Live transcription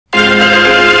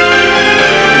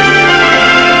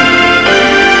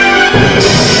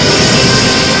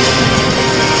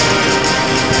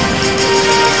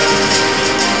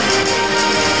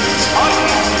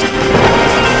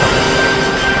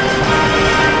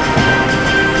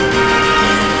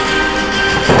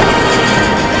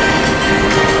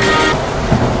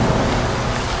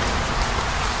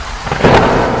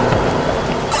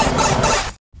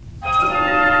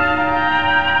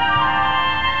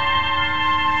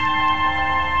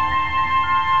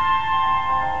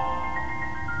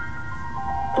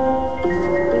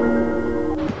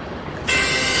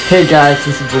Hey guys,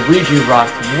 this is Luigi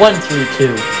Rock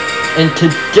 132, and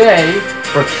today,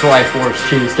 for Triforce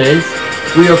Tuesdays,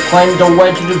 we are playing The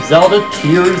Legend of Zelda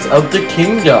Tears of the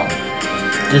Kingdom.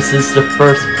 This is the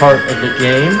first part of the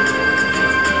game.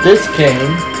 This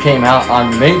game came out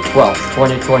on May 12th,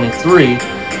 2023,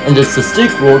 and is the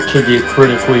sequel to the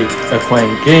critically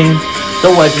acclaimed game,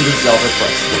 The Legend of Zelda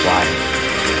Breath of the Wild.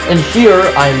 And here,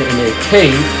 I'm in a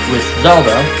cave with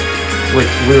Zelda,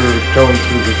 which we're going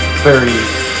through this very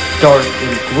dark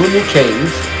and gloomy cave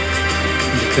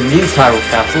beneath Hyrule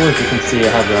Castle. As you can see, I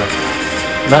have a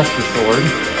Master Sword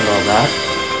and all that.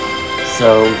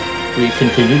 So we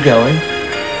continue going,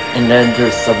 and then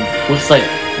there's some, looks like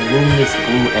luminous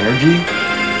blue energy.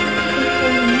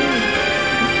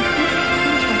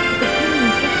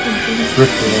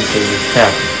 Drifting into these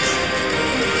caverns.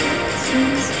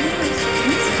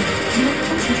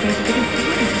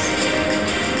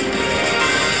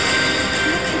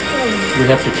 We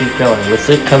have to keep going. With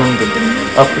it coming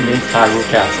up beneath Hyrule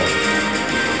Castle.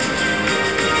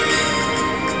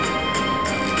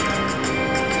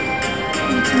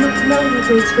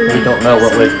 We don't know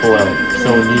what waits below,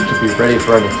 so we need to be ready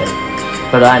for anything.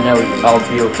 But I know I'll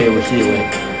be okay with you, Link.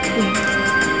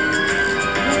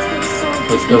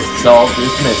 Let's go solve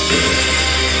this mystery.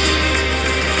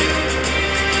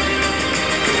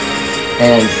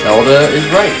 And Zelda is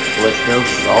right. Let's go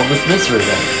solve this mystery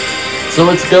then. So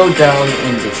let's go down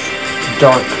in this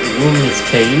dark, luminous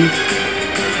cave,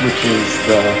 which is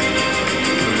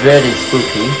very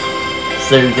spooky.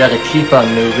 So you gotta keep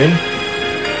on moving.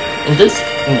 And the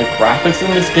graphics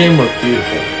in this game look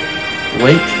beautiful.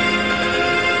 Link.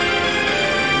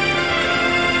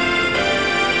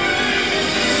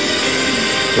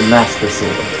 The Master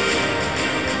Sword.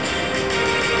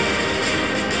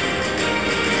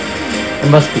 It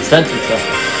must be sensing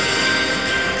something.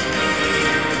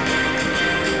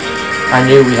 I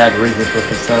knew we had reason for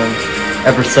concern.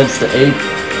 Ever since the end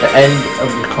of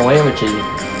the calamity,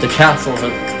 the castle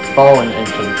had fallen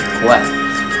into neglect.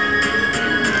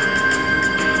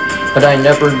 But I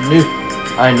never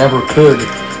could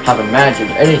have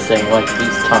imagined anything like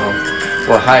these tunnels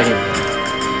were hiding in.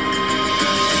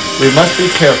 We must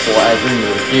be careful as we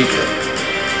move deeper.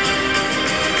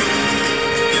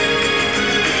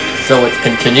 So let's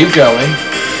continue going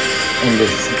in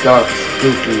this dark,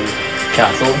 spooky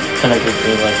castle. Kind of gives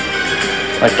me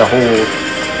like the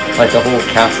whole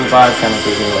castle vibe. Kind of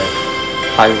gives me like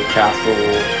Hyrule Castle,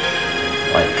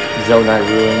 like Zonai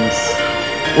ruins.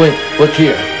 Wait, look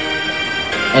here.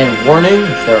 And warning,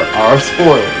 there are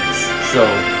spoilers, so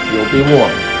you'll be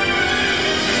warned.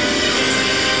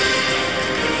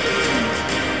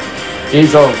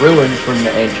 These are ruins from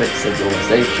the ancient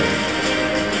civilization.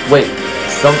 Wait,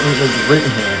 something is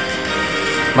written here.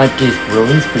 Might these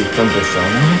ruins be from the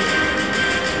Zonai?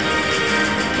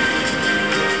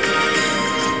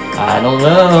 I don't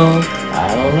know.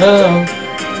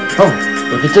 Oh,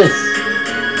 look at this.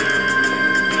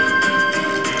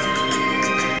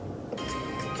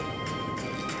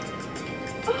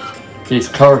 These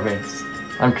carvings.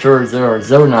 I'm sure there are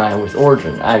Zonai with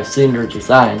origin. I've seen their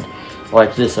design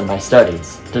like this in my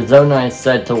studies. The Zonai is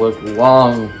said to look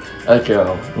long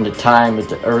ago in the time of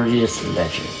the earliest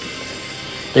legend.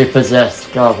 They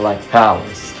possessed godlike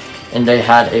powers, and they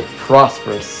had a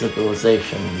prosperous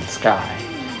civilization in the sky.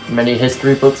 Many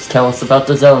history books tell us about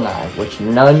the Zonai, which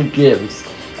none gives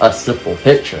us the full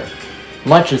picture.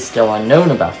 Much is still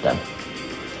unknown about them.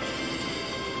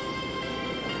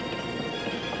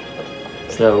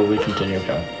 So we continue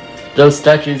going. Those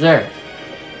statues there.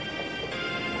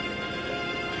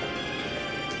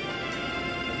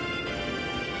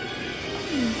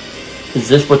 Is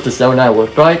this what the Zonai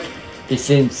look like? They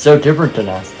seem so different than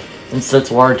us. And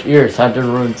such large ears, how did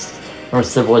ruins or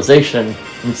civilization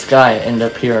and sky end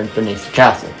up here beneath the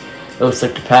castle? It looks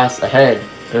like the path ahead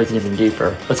goes even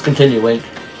deeper. Let's continue, Link.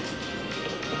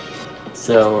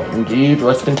 So, indeed,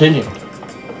 let's continue.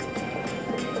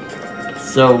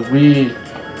 So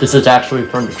this is actually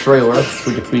from the trailer.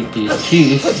 We defeat these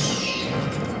keys.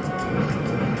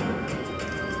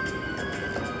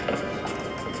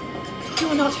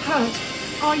 You're not hurt,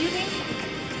 are you, Link?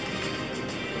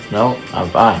 No, I'm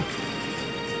fine.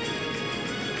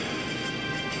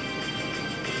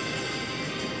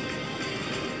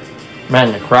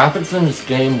 Man, the graphics in this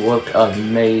game look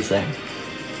amazing.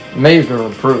 Major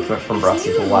improvement from Breath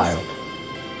of the Wild.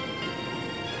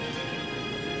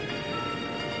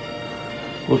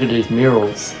 Look at these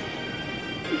murals.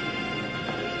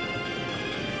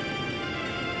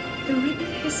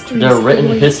 The written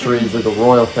histories of the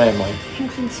royal family.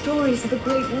 ancient stories of a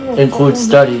great war. Includes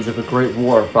studies of a great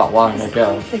war fought long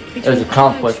ago. There was a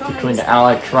conflict between the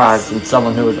allied tribes and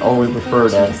someone who was always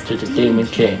referred as to the Demon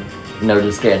King, known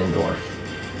as Ganondorf.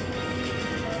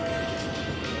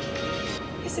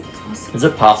 Is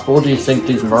it possible? Do you think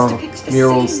these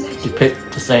murals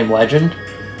depict the same legend?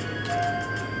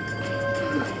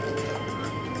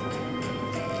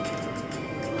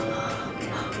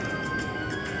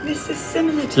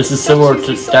 This is similar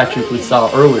to statues we saw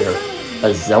earlier,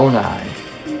 a Zonai.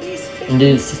 And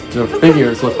these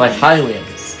figures look like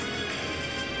Hylians.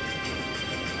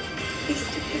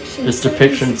 This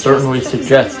depiction certainly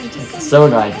suggests that the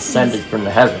Zonai descended from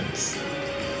the heavens.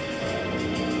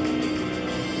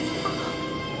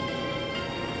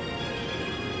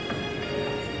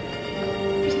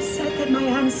 It is said that my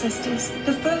ancestors,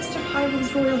 the first of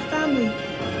Hyrule's royal family,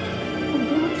 were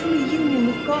born from a union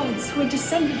with gods who had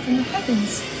descended from the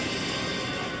heavens.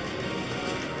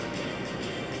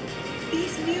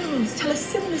 These murals tell a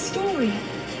similar story,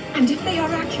 and if they are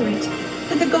accurate,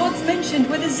 then the gods mentioned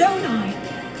were the Zonai.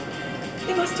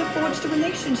 They must have forged a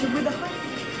relationship with the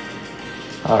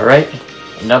Hyruleans. Alright,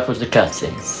 enough with the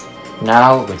cutscenes.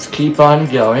 Now let's keep on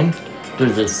going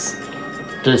through this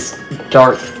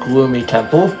dark, gloomy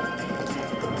temple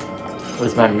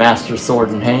with my master sword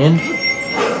in hand.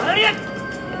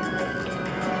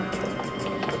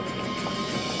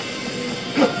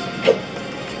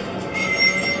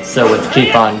 So let's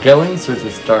keep on going through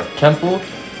this dark temple.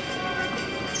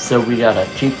 So we gotta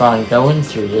keep on going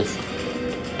through this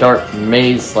dark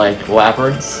maze-like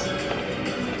labyrinth.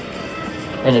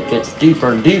 And it gets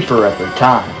deeper and deeper every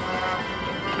time.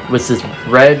 With this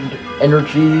red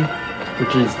energy,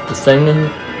 which is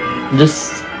descending.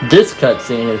 This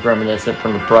cutscene is reminiscent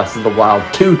from the Breath of the Wild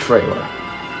 2 trailer.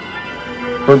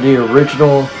 For the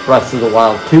original Breath of the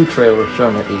Wild 2 trailer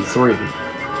shown at E3.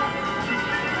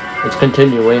 It's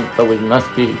continuing, but we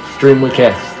must be extremely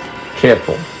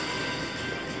careful.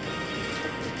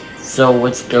 So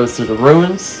let's go through the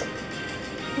ruins.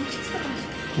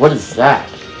 What is that?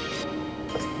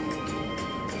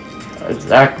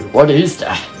 Exactly, what is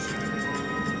that?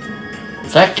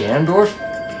 Is that Ganondorf?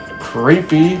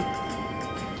 Creepy.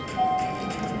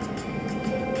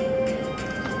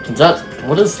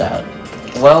 What is that?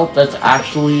 Well, that's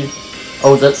actually,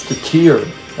 oh, that's the tear.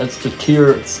 That's the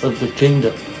tears of the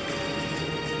kingdom.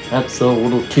 That's the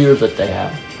little tears that they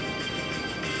have.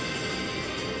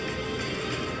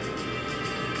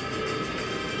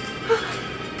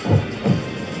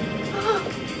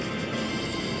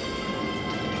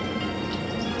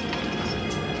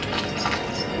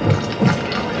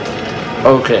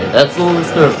 Okay, that's a little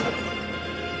disturbing.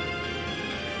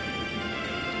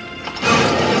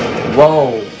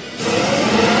 Whoa.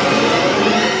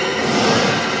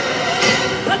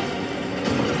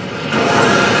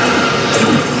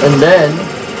 And then,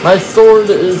 my sword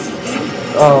is,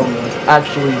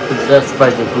 actually possessed by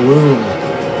the gloom.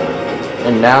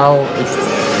 And now, it's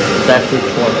actually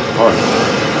torn apart.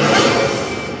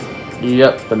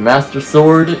 Yep, the Master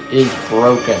Sword is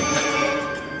broken.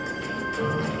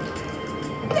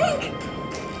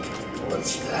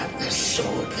 What's that? The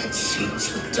sword that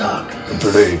seals the dark.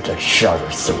 The blade that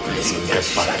shatters so easily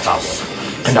against my power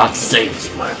cannot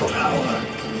save my power.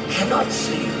 Cannot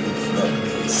save you from me.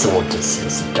 Sword that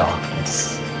seals the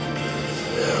darkness.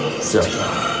 Zelda.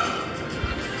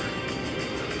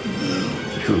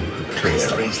 Who replaced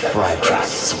the fragile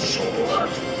sword?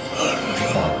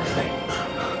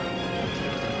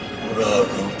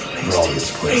 Rauru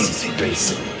placed his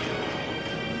faith in me.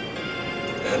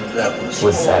 And that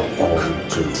was that all you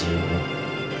could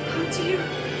do?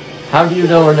 How do you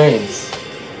know our names?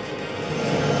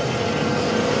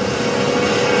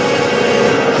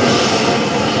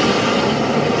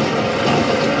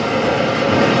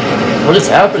 What is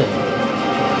happening?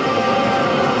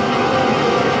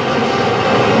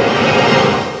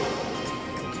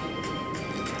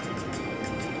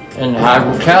 And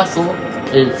Hyrule Castle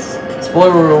is,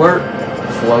 spoiler alert,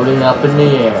 floating up in the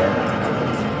air.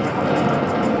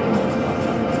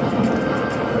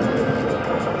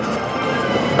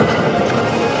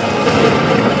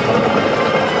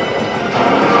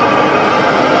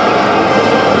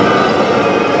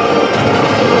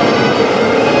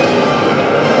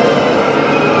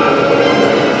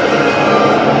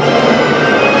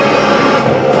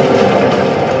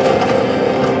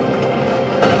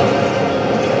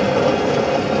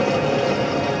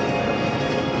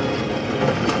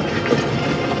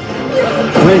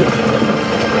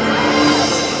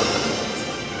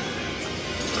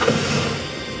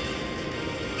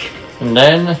 And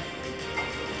then,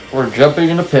 we're jumping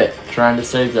in a pit, trying to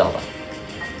save Zelda.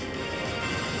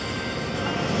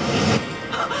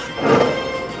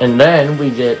 And then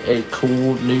we get a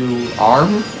cool new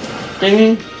arm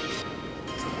thingy.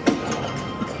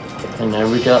 And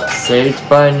then we got saved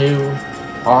by a new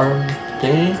arm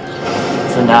thingy.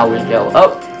 So now we go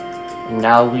up. And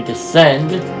now we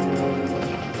descend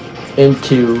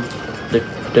into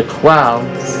the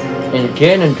clouds. And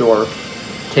Ganondorf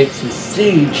takes his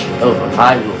siege over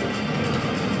Hyrule.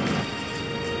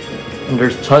 And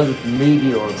there's tons of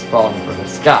meteors falling from the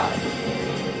sky,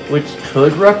 which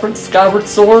could reference Skyward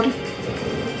Sword,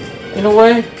 in a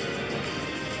way.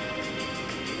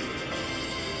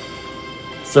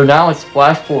 So now let's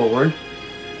flash forward.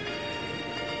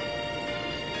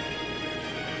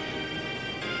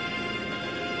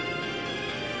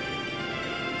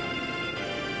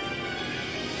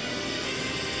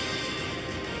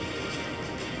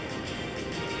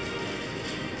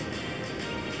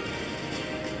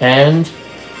 And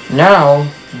now,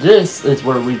 this is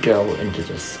where we go into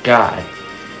the sky.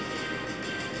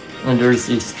 And there's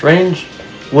these strange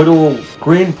little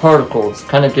green particles,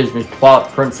 kind of gives me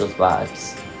Twilight Princess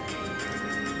vibes.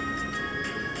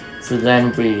 So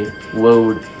then we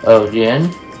load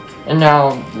again. And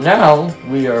now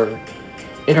we are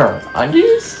in our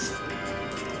undies?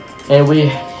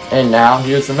 And now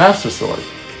here's the Master Sword.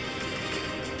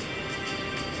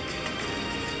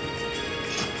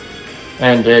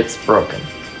 And it's broken.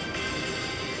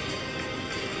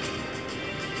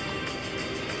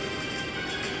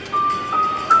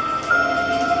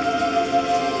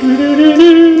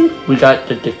 We got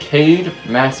the Decayed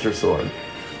Master Sword.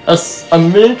 A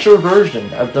miniature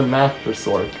version of the Master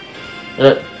Sword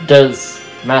that does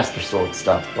Master Sword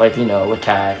stuff, like, you know,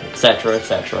 attack, etc,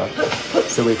 etc.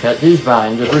 So we got these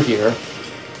vines over here.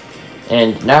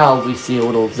 And now we see a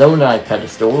little Zonai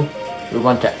pedestal. We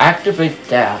want to activate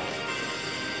that.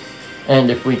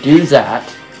 And if we do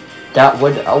that, that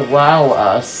would allow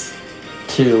us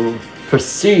to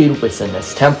proceed within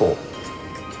this temple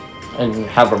and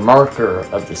have a marker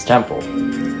of this temple.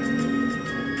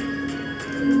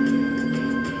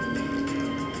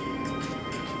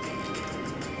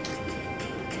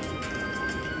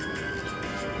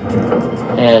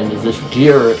 And this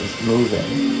gear is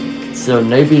moving. So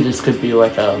maybe this could be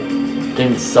like a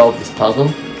thing to solve this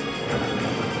puzzle.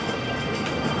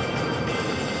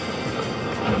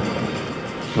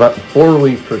 But before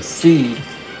we proceed,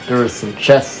 there are some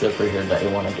chests over here that you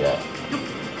want to get.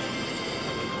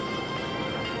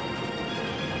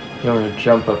 You want to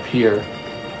jump up here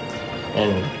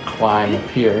and climb up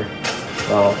here.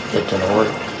 Well, it didn't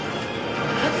work.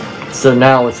 So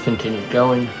now let's continue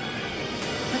going.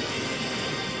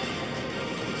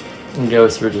 And go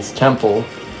through this temple.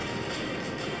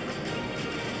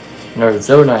 And our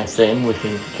Zonai thing, we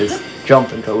can just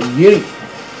jump and go yeet.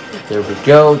 There we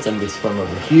go, then we swim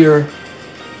over here.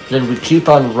 Then we keep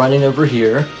on running over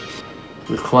here.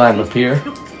 We climb up here.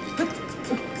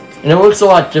 And it looks a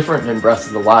lot different than Breath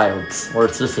of the Wild, where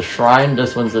it's just a shrine.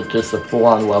 This one's just a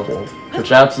full-on level,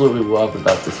 which I absolutely love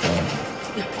about this game.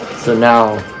 So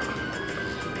now,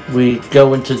 we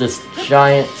go into this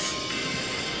giant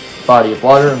body of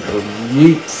water and go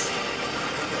yeet.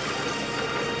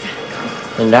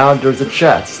 And now there's a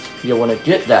chest. You'll want to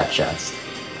get that chest.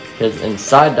 Because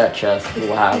inside that chest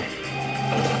we'll have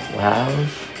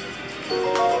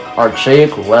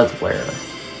archaic leatherware.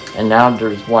 And now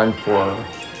there's one for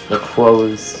the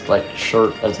clothes, like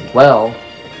shirt as well.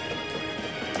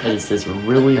 It's just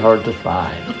really hard to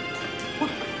find.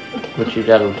 But you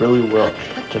gotta really look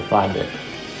to find it.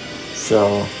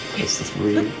 So let's just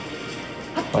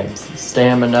reclaim some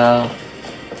stamina.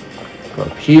 Go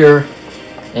up here.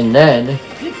 And then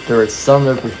there is some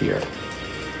over here.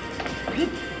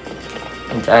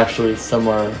 It's actually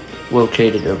somewhere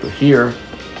located over here.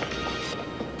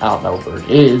 I don't know where it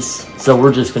is. So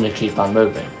we're just going to keep on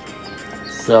moving.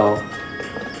 So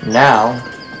now,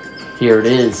 here it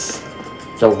is.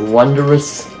 The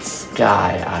wondrous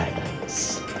sky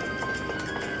islands.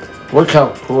 Look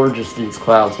how gorgeous these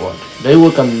clouds look. They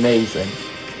look amazing.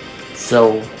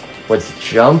 So let's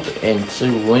jump into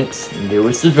Link's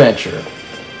newest adventure.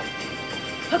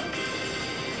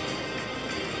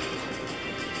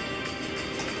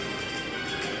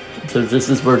 So this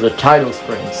is where the title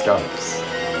screen starts.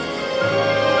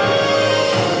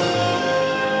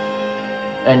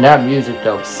 And that music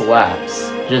though slaps.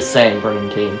 Just saying, Green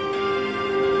Team.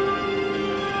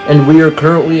 And we are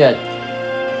currently at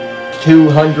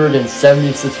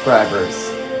 270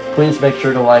 subscribers. Please make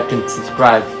sure to like and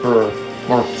subscribe for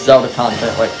more Zelda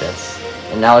content like this.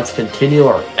 And now let's continue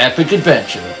our epic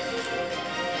adventure.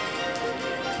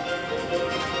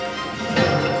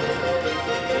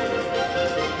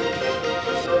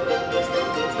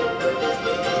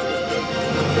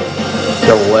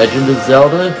 The Legend of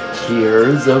Zelda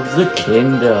Tears of the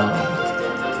Kingdom.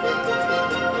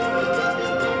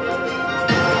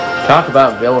 Talk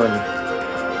about villain.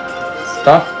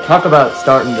 Talk about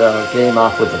starting the game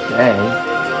off with a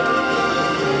bang.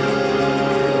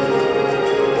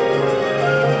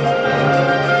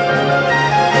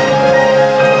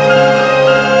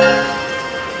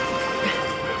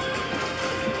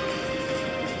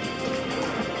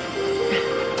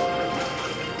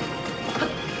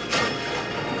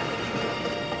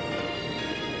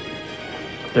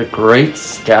 The Great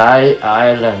Sky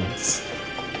Islands.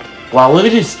 Wow, look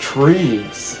at these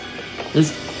trees.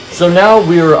 So now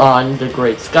we're on the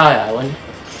Great Sky Island,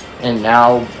 and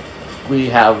now we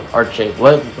have Archaic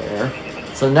Webware.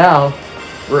 So now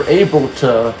we're able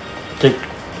to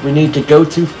we need to go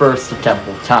to first the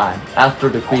Temple of Time after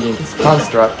defeating this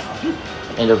construct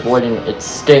and avoiding its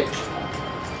stick.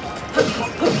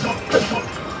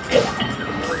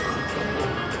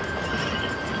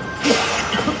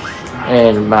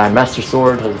 And my Master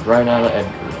Sword has run out of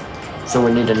energy, so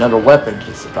we need another weapon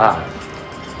to survive.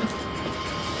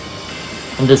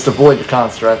 And just avoid the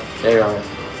construct. They're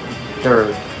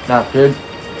not good,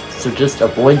 so just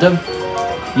avoid them.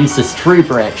 Use this tree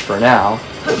branch for now.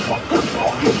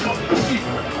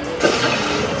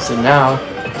 So now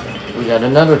we got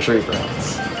another tree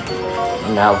branch.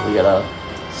 And now we got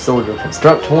a Soldier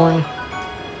Construct Horn,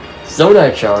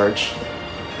 Zonai Charge,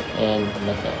 and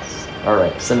nothing else.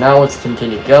 Alright, so now let's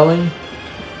continue going.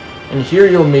 And here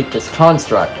you'll meet this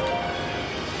construct,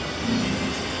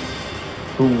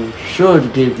 who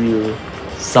should give you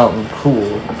something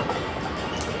cool.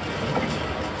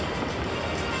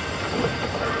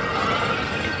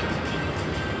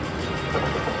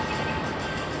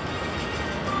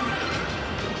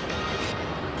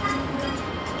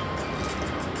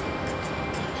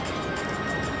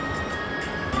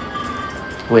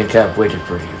 Wake up, waited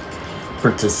for you.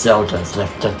 Princess Zelda's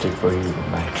left something for you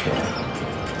in my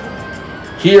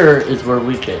care. Here is where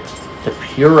we get the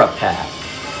Purapad,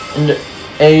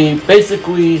 and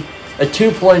basically a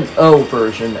 2.0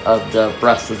 version of the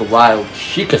Breath of the Wild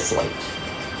Sheikah Slate.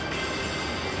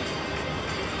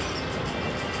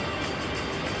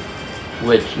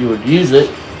 Which you would use it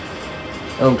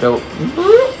and go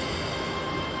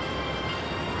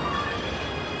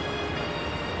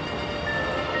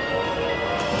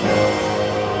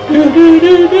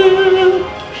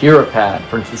Purapad,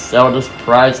 Princess Zelda's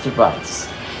prized device.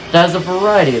 It has a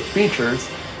variety of features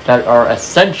that are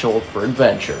essential for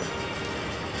adventure.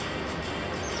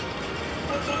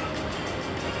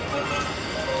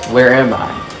 Where am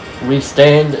I? We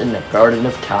stand in the Garden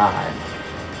of Time.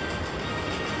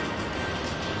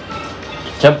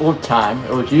 The Temple of Time,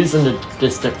 it was used in the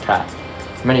distant past.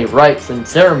 Many rites and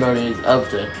ceremonies of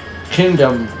the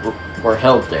kingdom were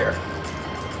held there.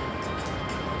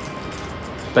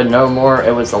 But no more,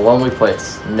 it was a lonely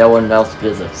place. No one else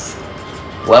visits.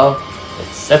 Well,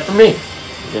 except for me,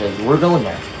 because we're going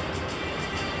there.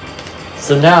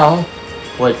 So now,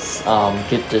 let's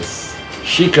get this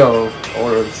Shiko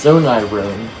or Zonai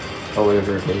room, or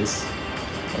whatever it is.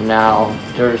 And now,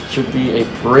 there should be a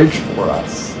bridge for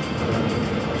us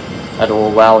that will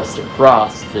allow us to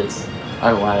cross this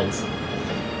otherwise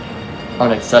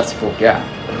inaccessible gap.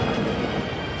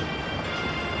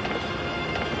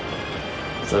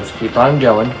 So let's keep on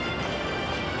going.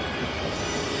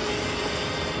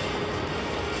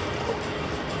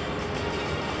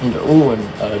 And ooh, and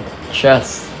a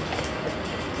chest.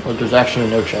 Well, there's actually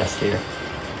no chest here.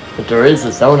 But there is a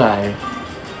Zonai,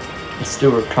 a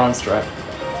Steward construct.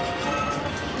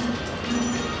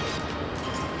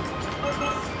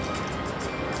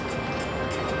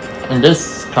 And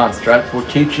this construct will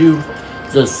teach you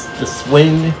the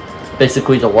swing,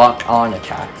 basically the lock-on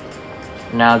attack.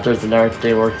 Now there's another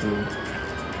thing where you can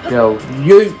go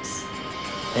yeets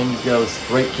and go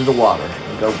straight to the water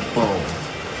and go boom.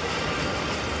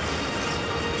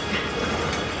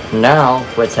 Now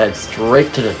let's head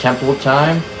straight to the Temple of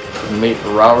Time and meet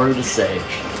Rauru the Sage,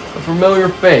 a familiar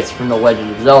face from the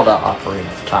Legend of Zelda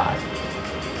Ocarina of Time.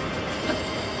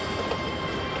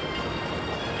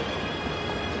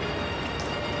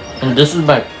 And this is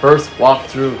my first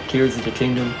walkthrough of Tears of the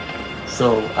Kingdom,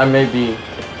 so I may be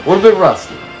a little bit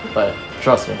rusty, but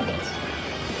trust me on this.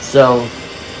 So,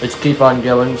 let's keep on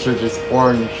going through this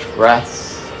orange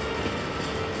grass.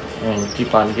 And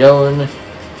keep on going.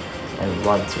 And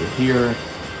run through here.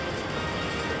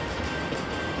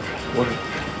 What,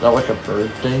 is that like a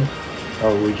bird thing?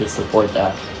 Or we just avoid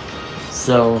that?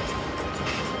 So,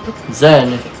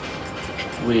 then,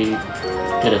 we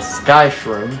get a Sky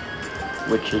Shroom,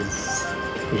 which is,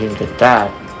 you can get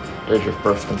that. There's your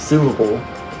first consumable.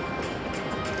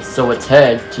 So let's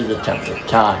head to the Temple of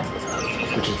Time,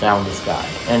 which is down in the sky.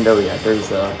 And oh yeah, there's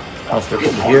a construct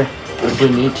over here, which we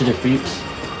need to defeat.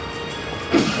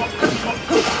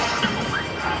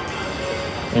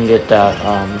 And get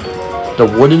that, the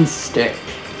wooden stick.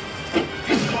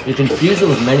 You can fuse it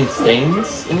with many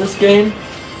things in this game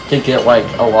to get like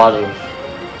a lot of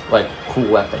like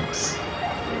cool weapons.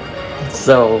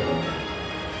 So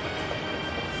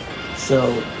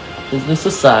business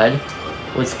aside,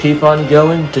 let's keep on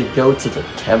going to go to the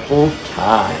Temple of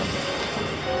Time.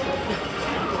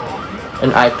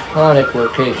 An iconic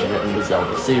location in the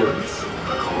Zelda series.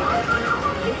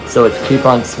 So let's keep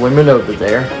on swimming over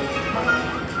there.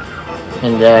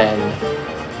 And then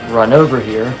run over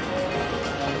here.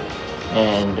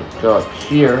 And go up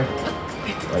here.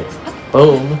 Like,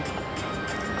 boom.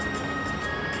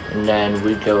 And then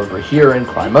we go over here and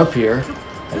climb up here.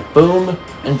 Like, boom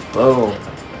and boom.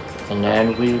 And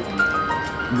then we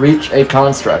reach a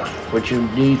construct, which you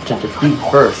need to defeat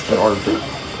first in order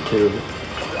to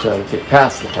get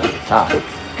past the Temple of Time.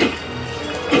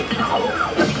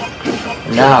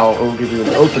 Now it will give you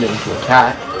an opening to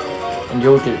attack, and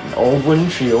you'll get an old wooden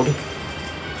shield,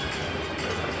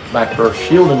 my first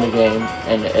shield in the game,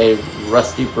 and a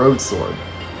rusty broadsword.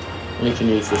 And you can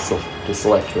use this to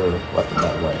select your weapon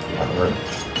that way if you haven't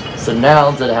heard. So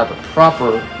now that I have a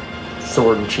proper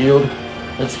sword and shield,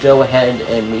 let's go ahead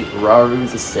and meet Rauru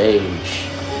the Sage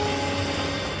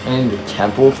in the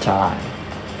Temple of Time.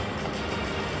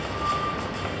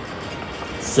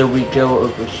 So we go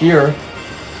over here,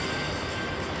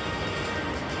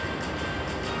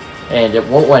 and it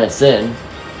won't let us in,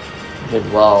 because,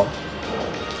 well,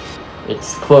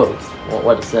 it's closed, won't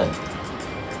let us in.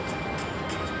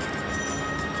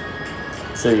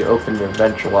 So you open your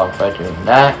adventure log by doing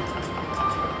that,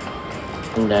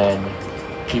 and then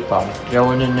keep on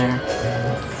going in there,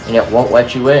 and it won't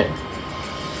let you in.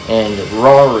 And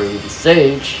Rauru the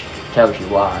Sage tells you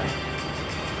why.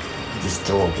 This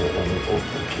door will only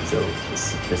open to those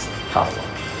with this power.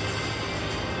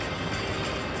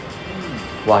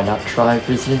 Why not try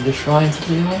visiting the shrines of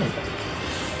the island?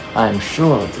 I am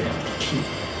sure they are the key.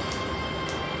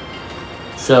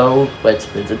 So let's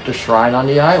visit the shrine on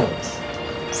the islands.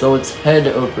 So let's head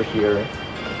over here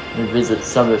and visit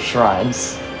some of the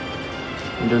shrines.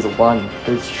 And there's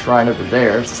a shrine over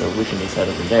there, so we can just head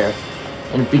over there.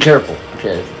 And be careful,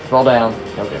 because if you fall down,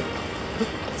 okay.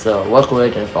 So luckily I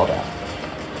didn't fall down.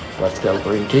 Let's go,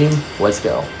 green team, let's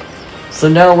go. So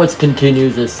now let's continue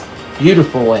this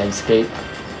beautiful landscape.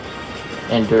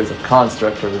 And there's a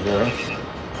construct over there.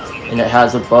 And it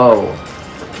has a bow,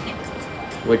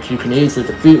 which you can easily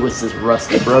defeat with this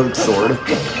rusty broadsword.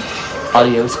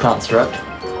 Adios construct.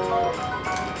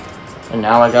 And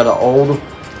now I got an old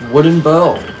wooden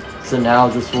bow. So now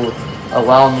this will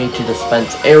allow me to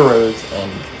dispense arrows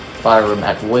and fire them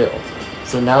at will.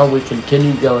 So now we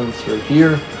continue going through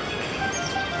here.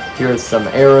 Here's some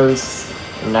arrows.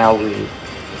 And now we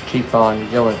keep on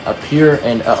going up here.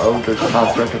 And uh-oh, there's a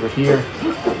construct over here.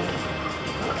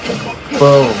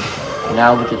 Boom.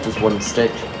 Now we get this wooden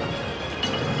stick.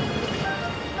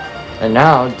 And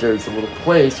now there's a little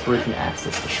place where you can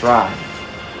access the shrine.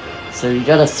 So you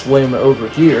gotta swim over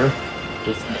here.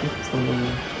 Just keep swimming.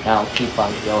 Now keep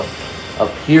on going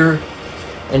up here.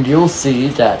 And you'll see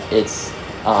that it's,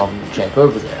 you can't go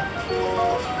over there.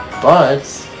 But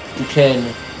you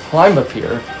can climb up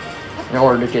here in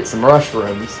order to get some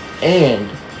mushrooms and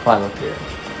climb up here.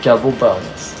 Double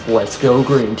bonus. Let's go,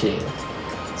 green team.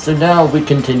 So now we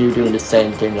continue doing the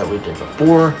same thing that we did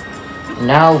before.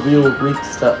 Now we will reach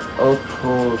the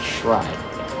Oco Shrine.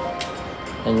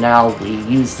 And now we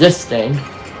use this thing,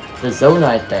 the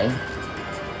Zonai thing.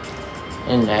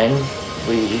 And then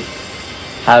we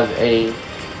have a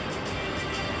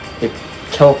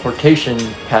teleportation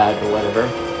pad or whatever.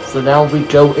 So now we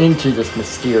go into this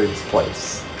mysterious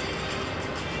place.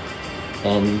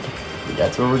 And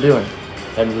that's what we're doing.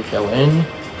 Then we go in.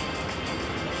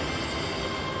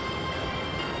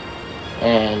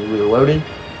 And we're loading.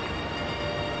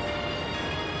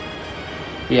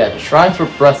 Yeah, the shrines for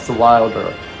Breath of the Wild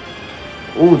are...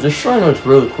 Ooh, this shrine looks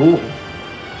really cool.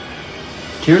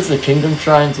 Tears of the Kingdom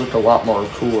shrines look a lot more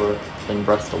cooler than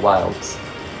Breath of the Wild's.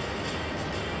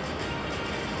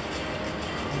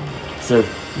 So,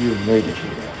 you made it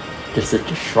here. This is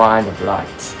the Shrine of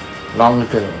Light. Long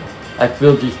ago, I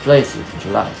filled these places with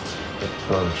light that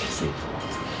purged evil.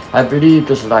 I believe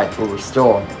this light will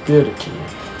restore purity,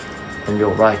 and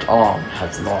your right arm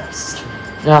has lost.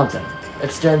 Now then,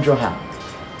 extend your hand.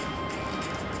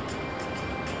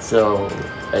 So,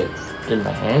 I did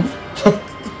my hand.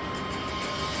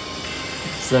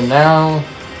 So now,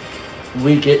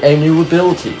 we get a new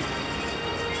ability.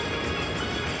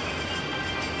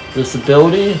 This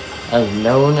ability is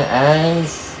known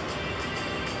as...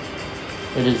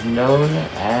 It is known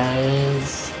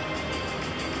as...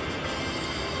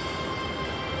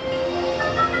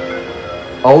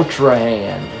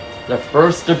 Ultrahand. The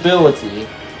first ability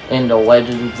in The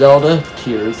Legend of Zelda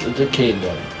Tears of the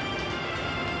Kingdom.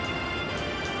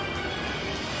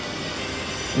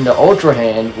 And the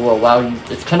Ultrahand will allow you...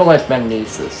 It's kind of like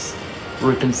Magnesis,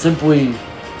 where you can simply...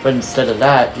 But instead of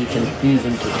that, you can fuse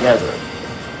them together.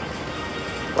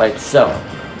 Like so.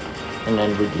 And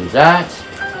then we do that.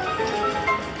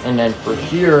 And then for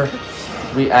here,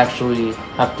 we actually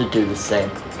have to do the same,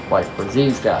 like for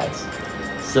these guys.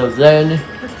 So then,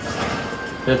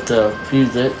 you have to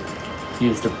fuse it,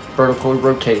 use the vertical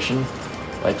rotation,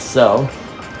 like so.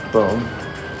 Boom.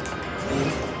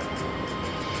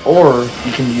 Or,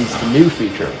 you can use the new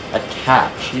feature,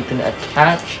 attach. You can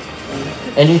attach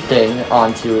anything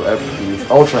onto a fused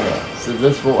Ultrahand. So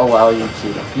this will allow you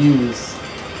to fuse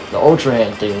the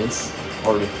Ultrahand things,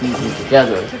 or to fuse them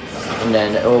together, and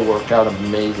then it will work out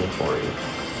amazing for you.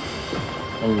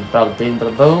 And bada bing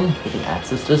bada boom, you can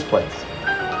access this place.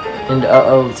 And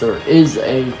uh-oh, there is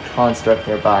a construct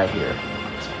nearby here.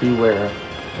 Just beware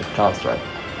of construct.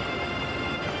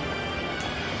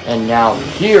 And now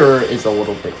here is a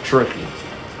little bit tricky.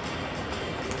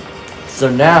 So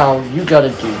now you gotta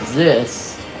do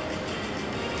this,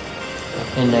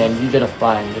 and then you gotta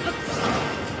find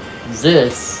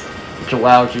this, which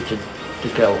allows you to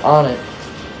go on it,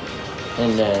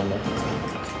 and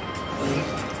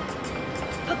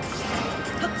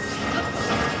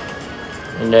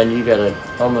then you gotta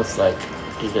almost like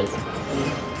do this,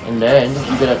 and then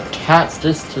you gotta attach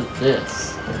this to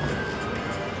this.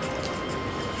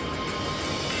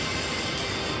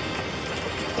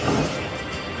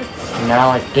 Now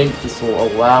I think this will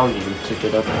allow you to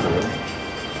get up here.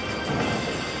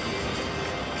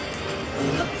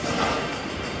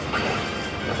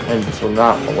 And this will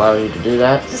not allow you to do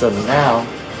that. So now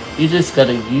you just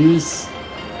gotta use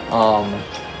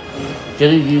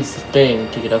the thing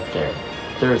to get up there.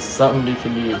 There's something you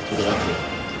can use to get up here.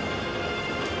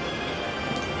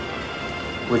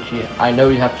 Which I know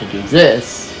you have to do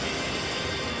this.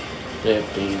 You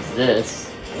have to use this.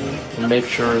 And make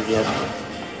sure you have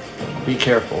to be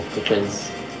careful, because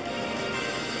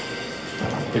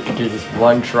you have to do this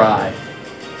one try.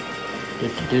 You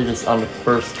have to do this on the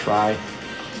first try.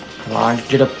 Come on,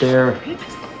 get up there.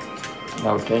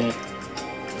 Okay.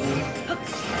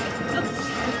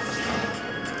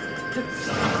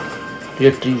 You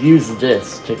have to use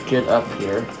this to get up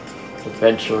here.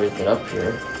 Eventually get up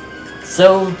here.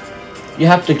 So, you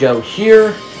have to go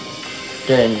here,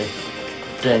 then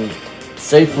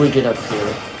safely get up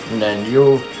here, and then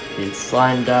you'll be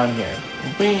sliding down here.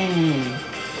 Whee!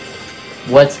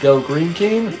 Let's go, green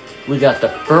team. We got the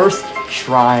first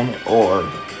shrine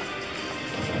orb.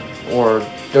 Or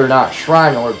they're not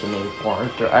shrine orbs anymore.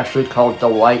 They're actually called the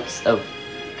lights of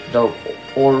the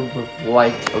orb of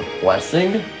light of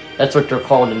blessing. That's what they're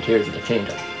called in Tears of the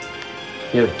Kingdom.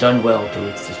 You have done well to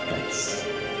reach this place.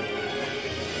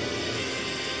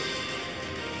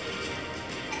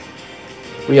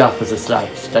 We offer the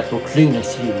sights that will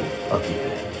cleanse you of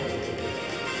evil.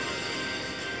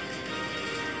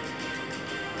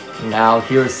 Now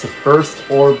here's the first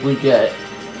orb we get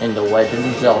in The Legend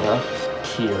of Zelda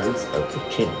Tears of the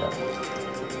Kingdom.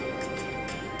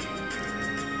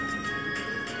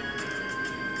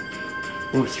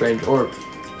 Ooh, strange orb.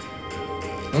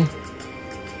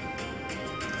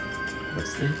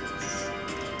 What's this?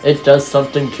 It does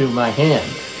something to my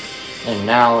hand. And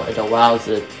now it allows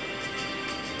it.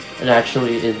 It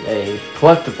actually is a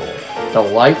collectible. The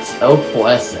Lights of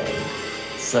Blessing.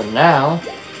 So now,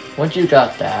 once you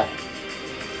got that,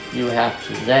 you have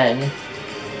to then...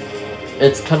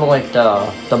 It's kind of like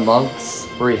the monks,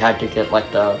 where you had to get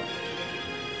like the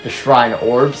shrine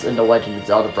orbs in The Legend of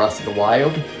Zelda Breath of the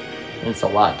Wild. And it's a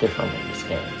lot different in this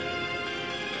game.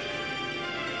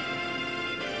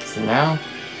 So now,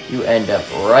 you end up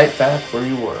right back where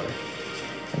you were.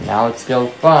 And now let's go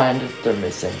find the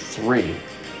missing 3.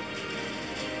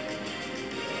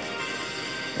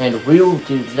 And we'll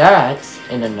do that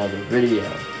in another video.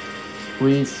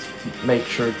 Please make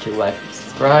sure to like and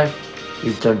subscribe.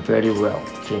 You've done very well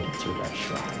getting through that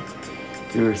shrine.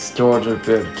 You restored your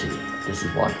ability. This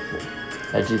is wonderful.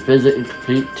 As you visit and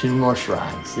complete 2 more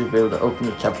shrines, you'll be able to open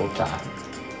the temple time.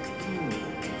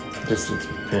 Distance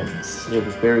with pins. You have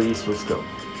a very useful scope.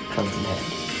 Comes in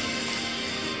handy.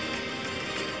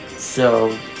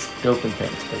 So, scope and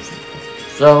pins, basically.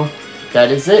 So,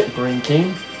 that is it, Green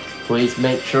Team. Please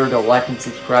make sure to like and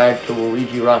subscribe to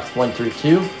Luigi Rocks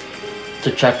 132.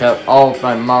 to check out all of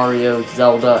my Mario,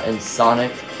 Zelda, and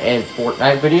Sonic and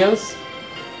Fortnite videos.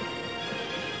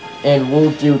 And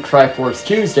we'll do Triforce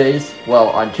Tuesdays, well,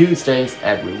 on Tuesdays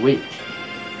every week.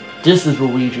 This is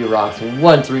BYEEEEEEE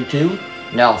 132,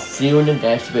 and I'll see you in the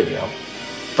next video.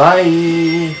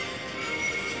 Bye!